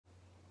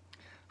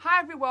Hi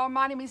everyone,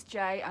 my name is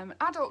Jay. I'm an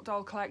adult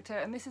doll collector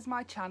and this is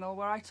my channel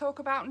where I talk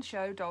about and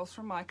show dolls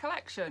from my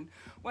collection.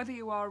 Whether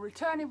you are a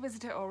returning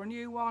visitor or a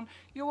new one,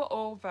 you are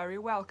all very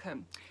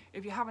welcome.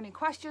 If you have any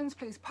questions,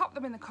 please pop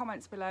them in the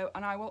comments below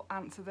and I will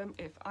answer them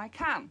if I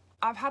can.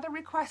 I've had a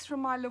request from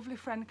my lovely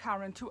friend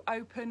Karen to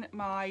open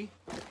my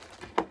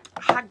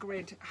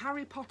Hagrid,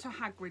 Harry Potter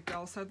Hagrid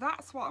doll, so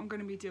that's what I'm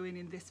going to be doing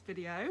in this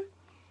video.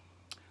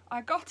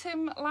 I got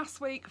him last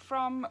week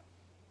from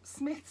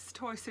Smith's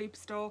Toy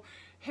Superstore.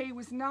 He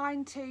was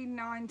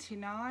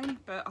 $19.99,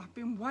 but I've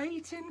been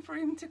waiting for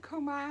him to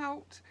come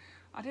out.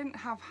 I didn't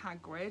have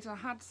Hagrid, I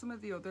had some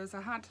of the others.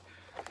 I had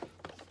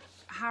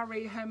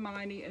Harry,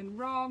 Hermione and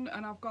Ron,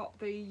 and I've got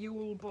the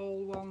Yule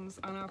Ball ones,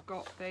 and I've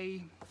got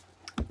the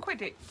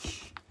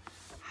Quidditch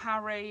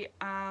Harry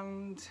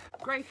and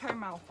Draco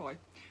Malfoy.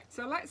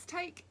 So let's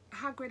take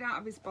Hagrid out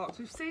of his box.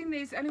 We've seen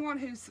these, anyone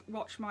who's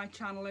watched my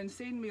channel and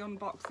seen me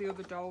unbox the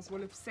other dolls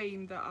will have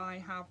seen that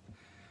I have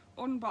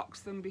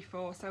unboxed them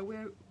before, so we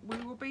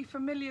will be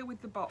familiar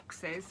with the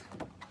boxes.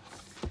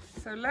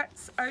 So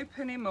let's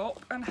open him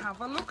up and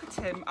have a look at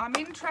him. I'm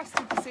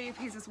interested to see if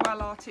he's as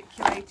well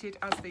articulated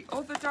as the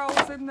other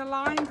dolls in the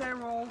line.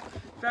 They're all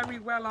very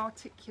well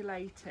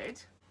articulated.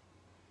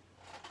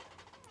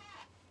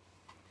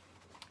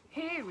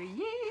 Here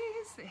he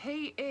is.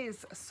 He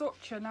is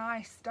such a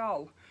nice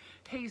doll.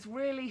 He's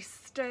really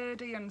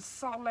sturdy and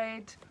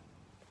solid.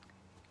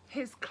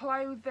 His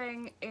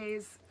clothing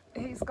is,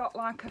 he's got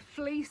like a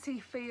fleecy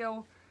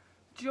feel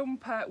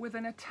jumper with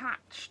an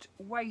attached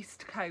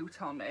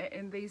waistcoat on it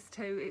in these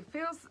two. It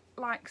feels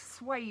like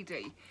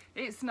suede-y.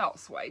 It's not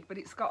suede, but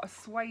it's got a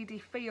suede-y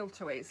feel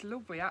to it. It's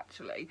lovely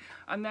actually.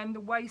 And then the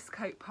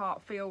waistcoat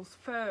part feels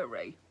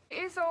furry.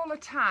 It is all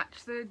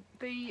attached.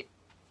 The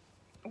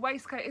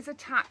waistcoat is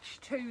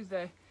attached to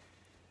the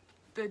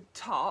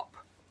top.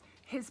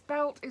 His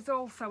belt is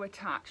also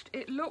attached.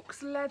 It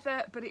looks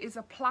leather, but it is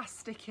a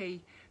plasticky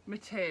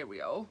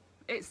material.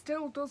 It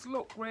still does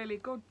look really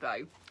good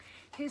though.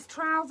 His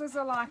trousers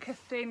are like a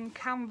thin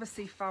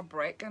canvasy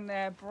fabric and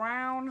they're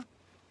brown.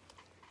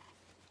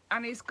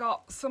 And he's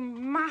got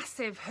some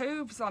massive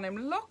hooves on him.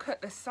 Look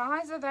at the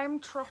size of them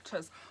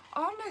trotters.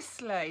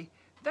 Honestly,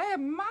 they're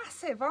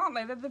massive, aren't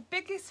they? They're the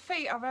biggest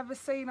feet I've ever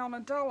seen on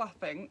a doll, I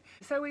think.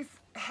 So his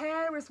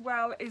hair as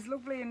well is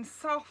lovely and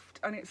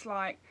soft, and it's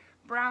like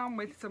brown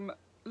with some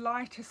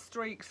lighter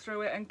streaks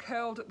through it and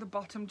curled at the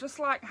bottom, just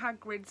like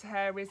Hagrid's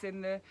hair is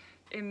in the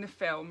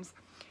films.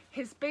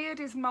 His beard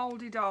is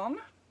moulded on,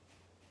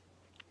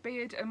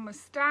 beard and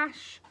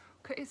moustache.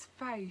 Look at his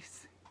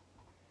face.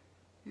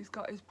 He's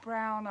got his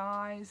brown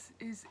eyes.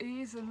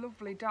 He is a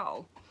lovely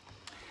doll.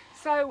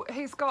 So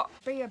he's got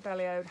beer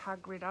belly-owed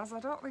Hagrid has. I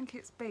don't think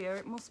it's beer,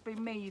 it must be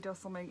mead or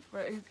something,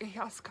 but he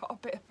has got a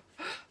bit of,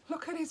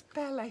 look at his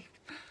belly.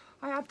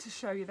 I had to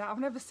show you that. I've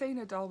never seen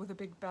a doll with a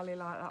big belly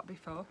like that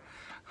before.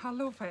 I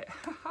love it.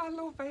 I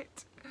love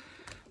it.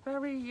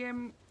 Very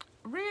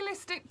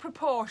realistic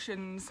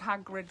proportions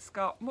Hagrid's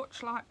got,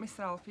 much like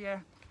myself, yeah.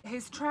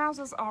 His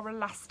trousers are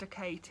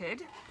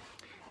elasticated.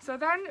 So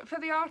then for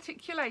the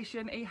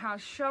articulation, he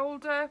has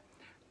shoulder,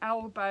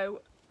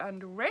 elbow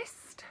and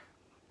wrist.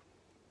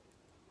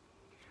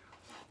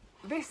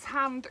 This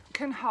hand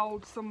can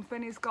hold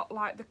something. He's got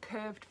like the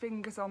curved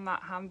fingers on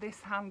that hand. This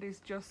hand is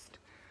just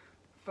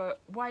for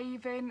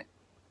waving.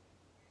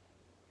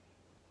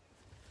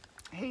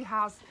 He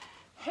has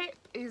hip,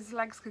 his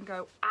legs can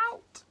go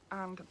out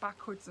and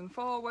backwards and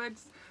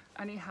forwards,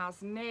 and he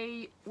has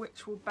knee,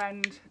 which will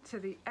bend to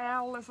the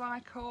L as I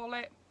call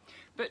it,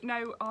 but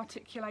no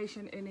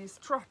articulation in his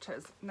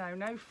trotters.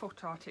 No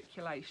foot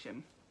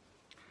articulation.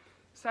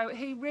 So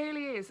he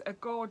really is a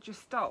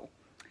gorgeous doll.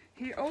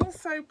 He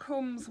also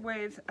comes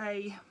with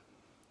a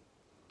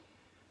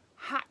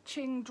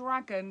hatching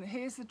dragon.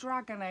 Here's the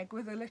dragon egg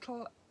with a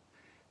little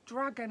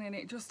dragon in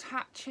it just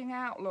hatching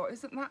out. Look,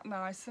 isn't that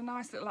nice? A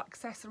nice little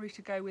accessory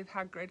to go with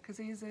Hagrid, because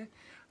he's an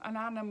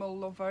animal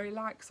lover. He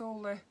likes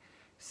all the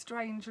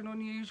strange and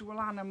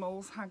unusual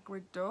animals,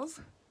 Hagrid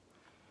does.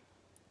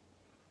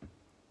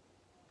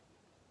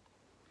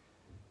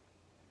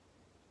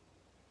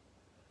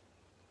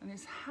 And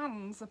his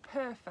hands are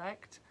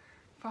perfect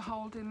for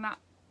holding that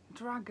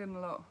dragon,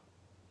 look.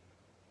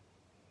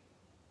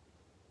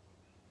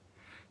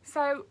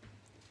 So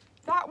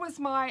that was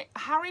my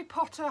Harry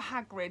Potter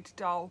Hagrid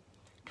doll.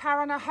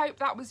 Karen, I hope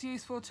that was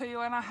useful to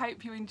you and I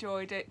hope you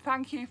enjoyed it.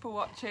 Thank you for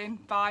watching.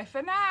 Bye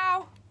for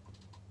now.